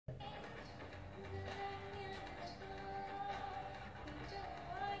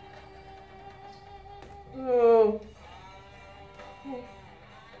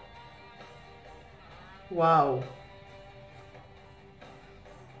Wow.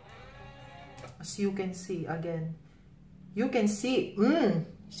 As you can see, again, you can see,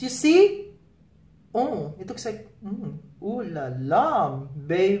 you see? Oh, it looks like, ooh la la,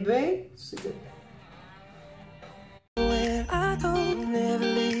 baby. When I don't never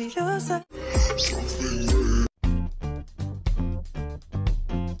leave your side.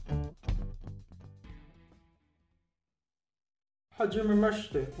 Hajime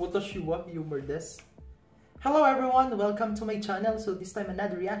mashite, watashi wa humor desu. Hello everyone, welcome to my channel. So this time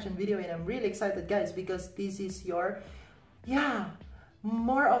another reaction video, and I'm really excited guys because this is your,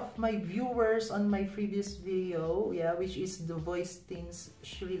 more of my viewers on my previous video, which is the Voice Teens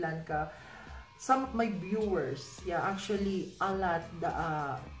Sri Lanka. Some of my viewers, actually a lot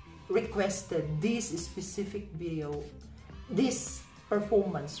requested this specific video, this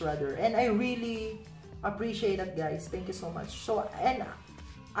performance rather, and I really appreciate it guys. Thank you so much. So, and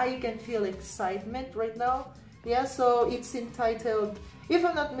I can feel excitement right now. So it's entitled, if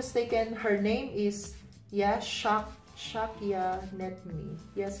I'm not mistaken, her name is Shakya Nethmi.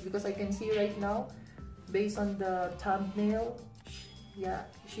 Yes, because I can see right now based on the thumbnail,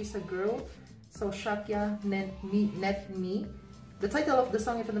 she's a girl. So Shakya Nethmi. The title of the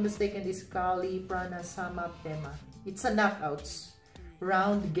song, if I'm not mistaken, is Kaali, Prana, Pema. It's a knockouts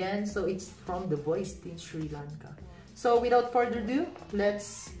round again, so it's from the Voice Teens Sri Lanka. So without further ado,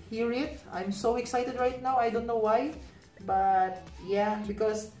 let's hear it. I'm so excited right now. I don't know why, but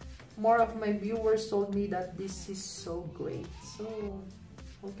because more of my viewers told me that this is so great. So,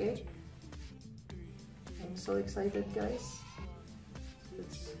 okay. I'm so excited guys.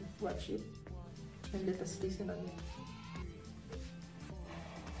 Let's watch it and let us listen on it.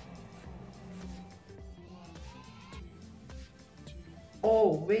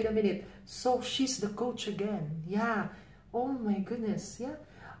 Oh, wait a minute. So she's the coach again. Oh my goodness.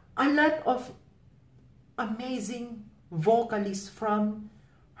 A lot of amazing vocalists from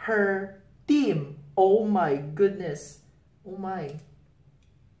her team. Oh my goodness. Oh my.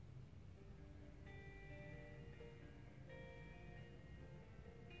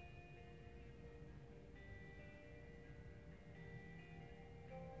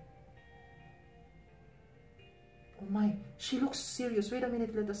 Oh my, she looks serious. Wait a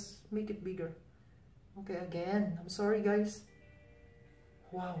minute, let us make it bigger. Okay, again, I'm sorry guys.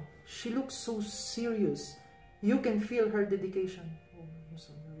 Wow, she looks so serious. You can feel her dedication. Oh, I'm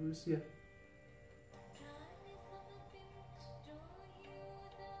so nervous,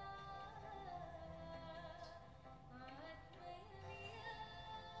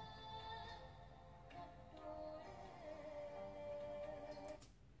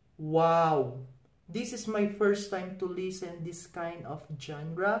 Wow. This is my first time to listen this kind of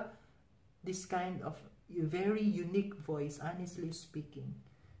genre, this kind of very unique voice, honestly speaking.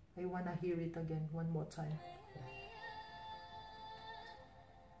 I wanna hear it again one more time.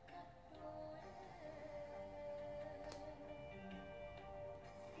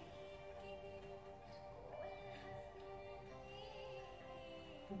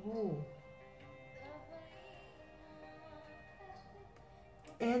 Oh.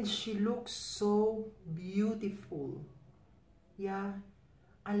 And she looks so beautiful. A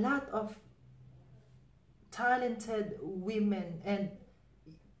lot of talented women and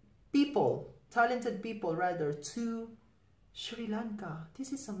talented people rather, to Sri Lanka.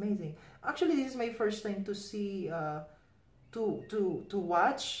 This is amazing. Actually, this is my first time to see, to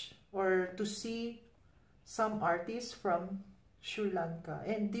watch or to see some artists from Sri Lanka.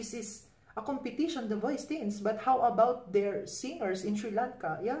 And this is a competition, the Voice Teens, but how about their singers in Sri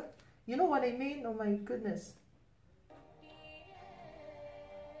Lanka? You know what I mean? Oh my goodness.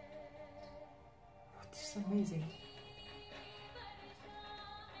 This is amazing.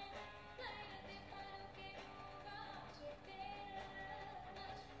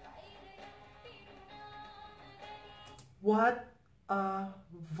 What a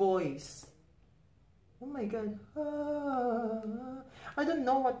voice. Oh my god. I don't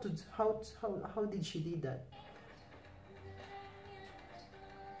know what to, how did she do that?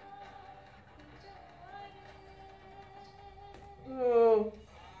 Oh.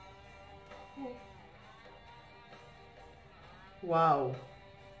 Wow.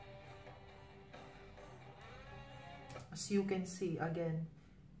 As you can see, again,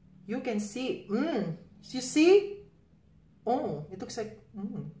 you can see, you see? Oh, it looks like,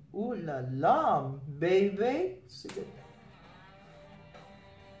 ooh la la, baby.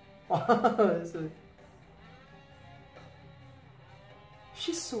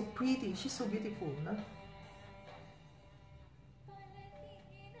 She's so pretty, she's so beautiful, no?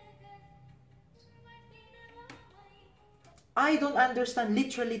 I don't understand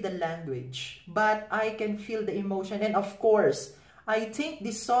literally the language, but I can feel the emotion. And of course, I think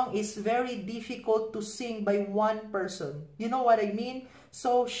this song is very difficult to sing by one person. You know what I mean?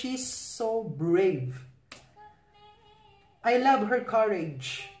 So she's so brave. I love her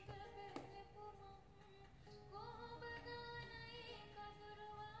courage.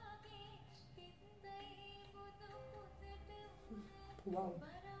 Wow.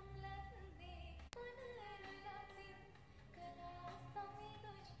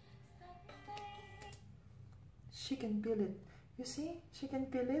 She can feel it. You see? She can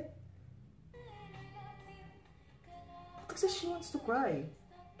feel it. Looks like she wants to cry.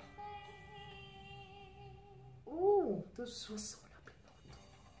 Oh, this was so lovely.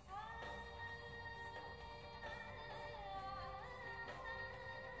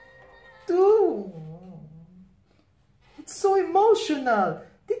 Dude, it's so emotional.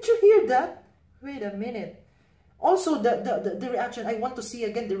 Did you hear that? Wait a minute. Also, the reaction, I want to see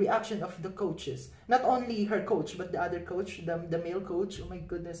again the reaction of the coaches. Not only her coach, but the other coach, the male coach. Oh my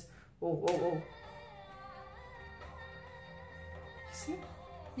goodness. Oh, oh, oh. See?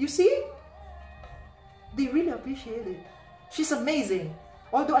 You see? They really appreciate it. She's amazing.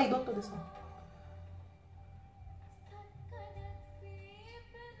 Although I don't know the song.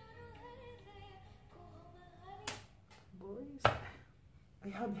 Boys, I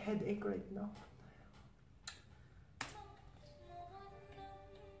have headache right now.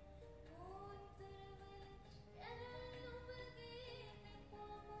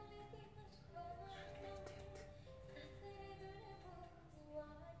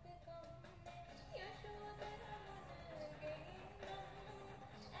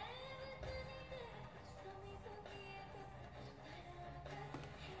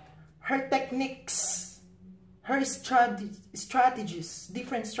 Her techniques, her strategies,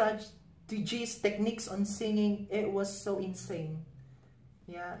 different strategies, techniques on singing, it was so insane.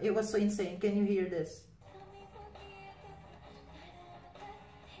 Yeah, it was so insane. Can you hear this?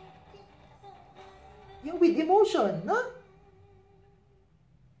 Yeah, with emotion, huh?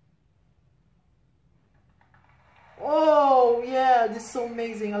 Oh, yeah, this is so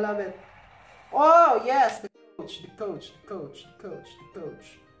amazing. I love it. Oh, yes, the coach, the coach, the coach, the coach, the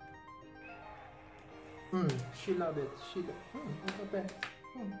coach. She loved it. What happened?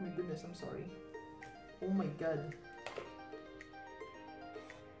 My goodness, I'm sorry. Oh my god.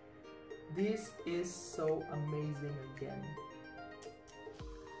 This is so amazing again.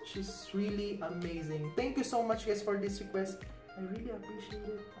 She's really amazing. Thank you so much, guys, for this request. I really appreciate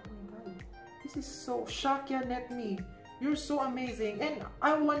it. Oh my god. This is so... Shakya Nethmi, you're so amazing. And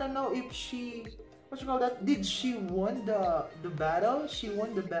I want to know if she... What you call that? Did she won the battle? She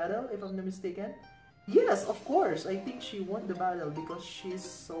won the battle, if I'm not mistaken. Yes, of course. I think she won the battle because she's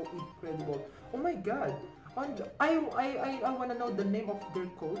so incredible. Oh my god. And I want to know the name of their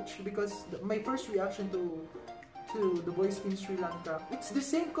coach because my first reaction to the boys in Sri Lanka, it's the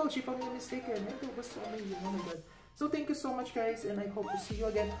same coach if I'm not mistaken. And it was so amazing. Oh my god. So thank you so much, guys, and I hope to see you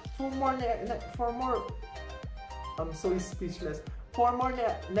again for more I'm so speechless. For more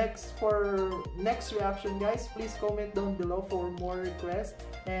next reaction, guys, please comment down below for more requests.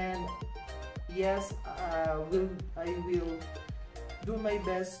 And yes, I will do my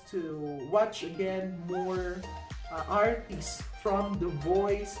best to watch again more artists from the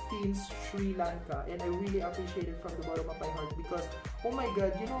Voice Team Sri Lanka, and I really appreciate it from the bottom of my heart because, oh my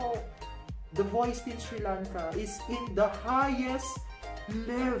god, you know, the Voice Team Sri Lanka is in the highest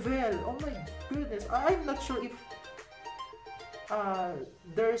level. Oh my goodness, I'm not sure if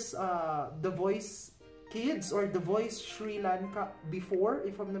there's the Voice Kids or the Voice Sri Lanka before,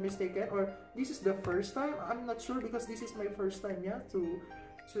 if I'm not mistaken, or this is the first time. I'm not sure because this is my first time, yeah, to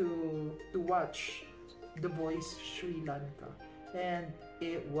watch the Voice Sri Lanka, and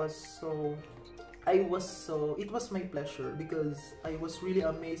it was my pleasure because I was really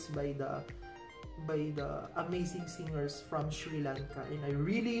amazed by the amazing singers from Sri Lanka, and I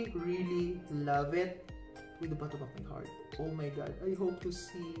really love it with the bottom of my heart. Oh my god, I hope to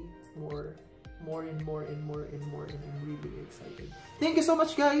see more and more, and I'm really excited. Thank you so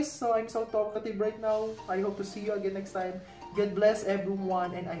much, guys. So I'm so talkative right now. I hope to see you again next time. God bless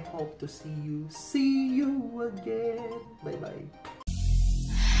everyone, and I hope to see you again. Bye bye.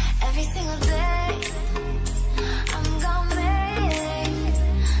 Every single day I'm gonna make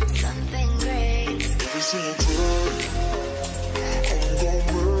something great. Every single